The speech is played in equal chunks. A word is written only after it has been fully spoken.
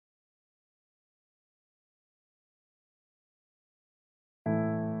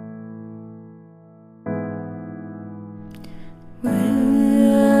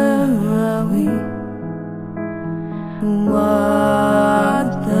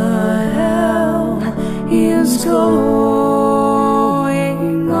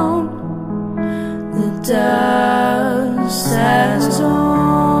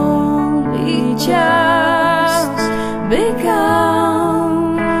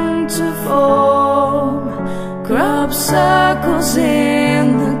up circles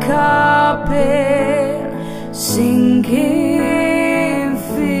in the carpet, sinking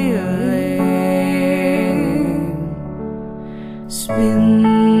feeling.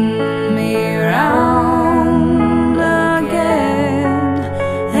 Spin me round again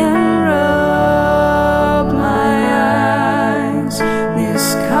and rub my eyes.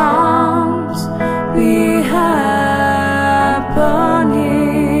 This can't be happening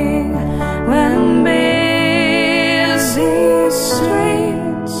when busy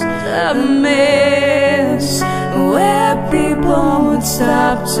streets of mist, where people would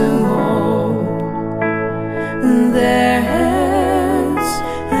stop to hold their heads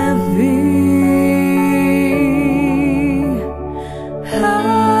heavy.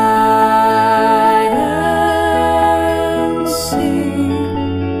 Hide and seek,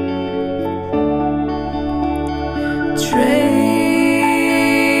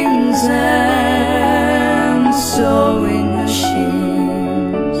 trains and sewing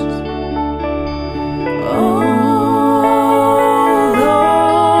machines. All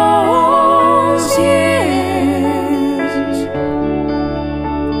those years,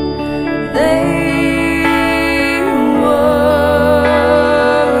 they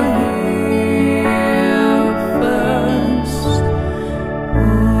were here first.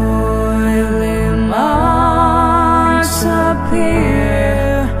 Oily marks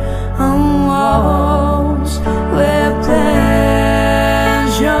appear on walls where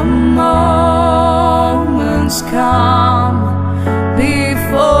pleasure moments come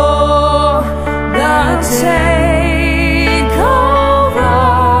before the takeover,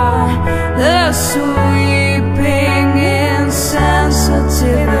 the sweeping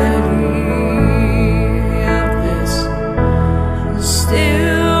insensitivity of this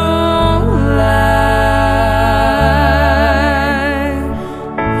still life.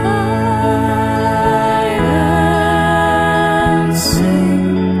 Hide and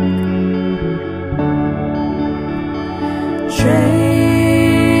seek,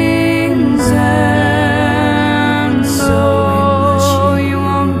 trains and sewing machines. You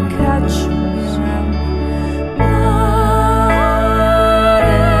won't catch me around. Blood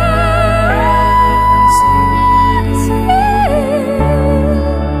and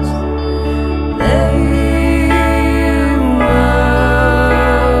tears, they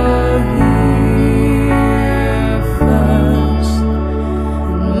were here first.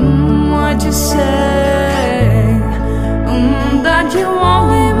 What'd you say? That you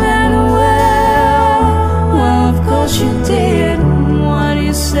only meant well. Well, of course you did. What do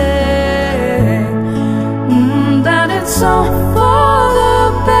you say? That it's all for the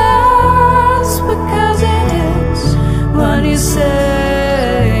best, because it is. What do you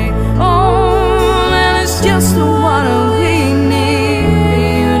say? Oh, and it's just what we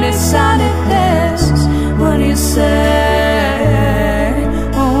need. You decided this. What do you say?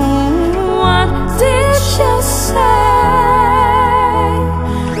 Oh, what did you say?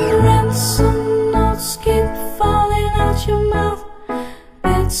 Ransom notes keep falling out your mouth.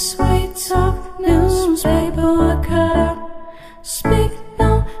 It's sweet talk newspaper.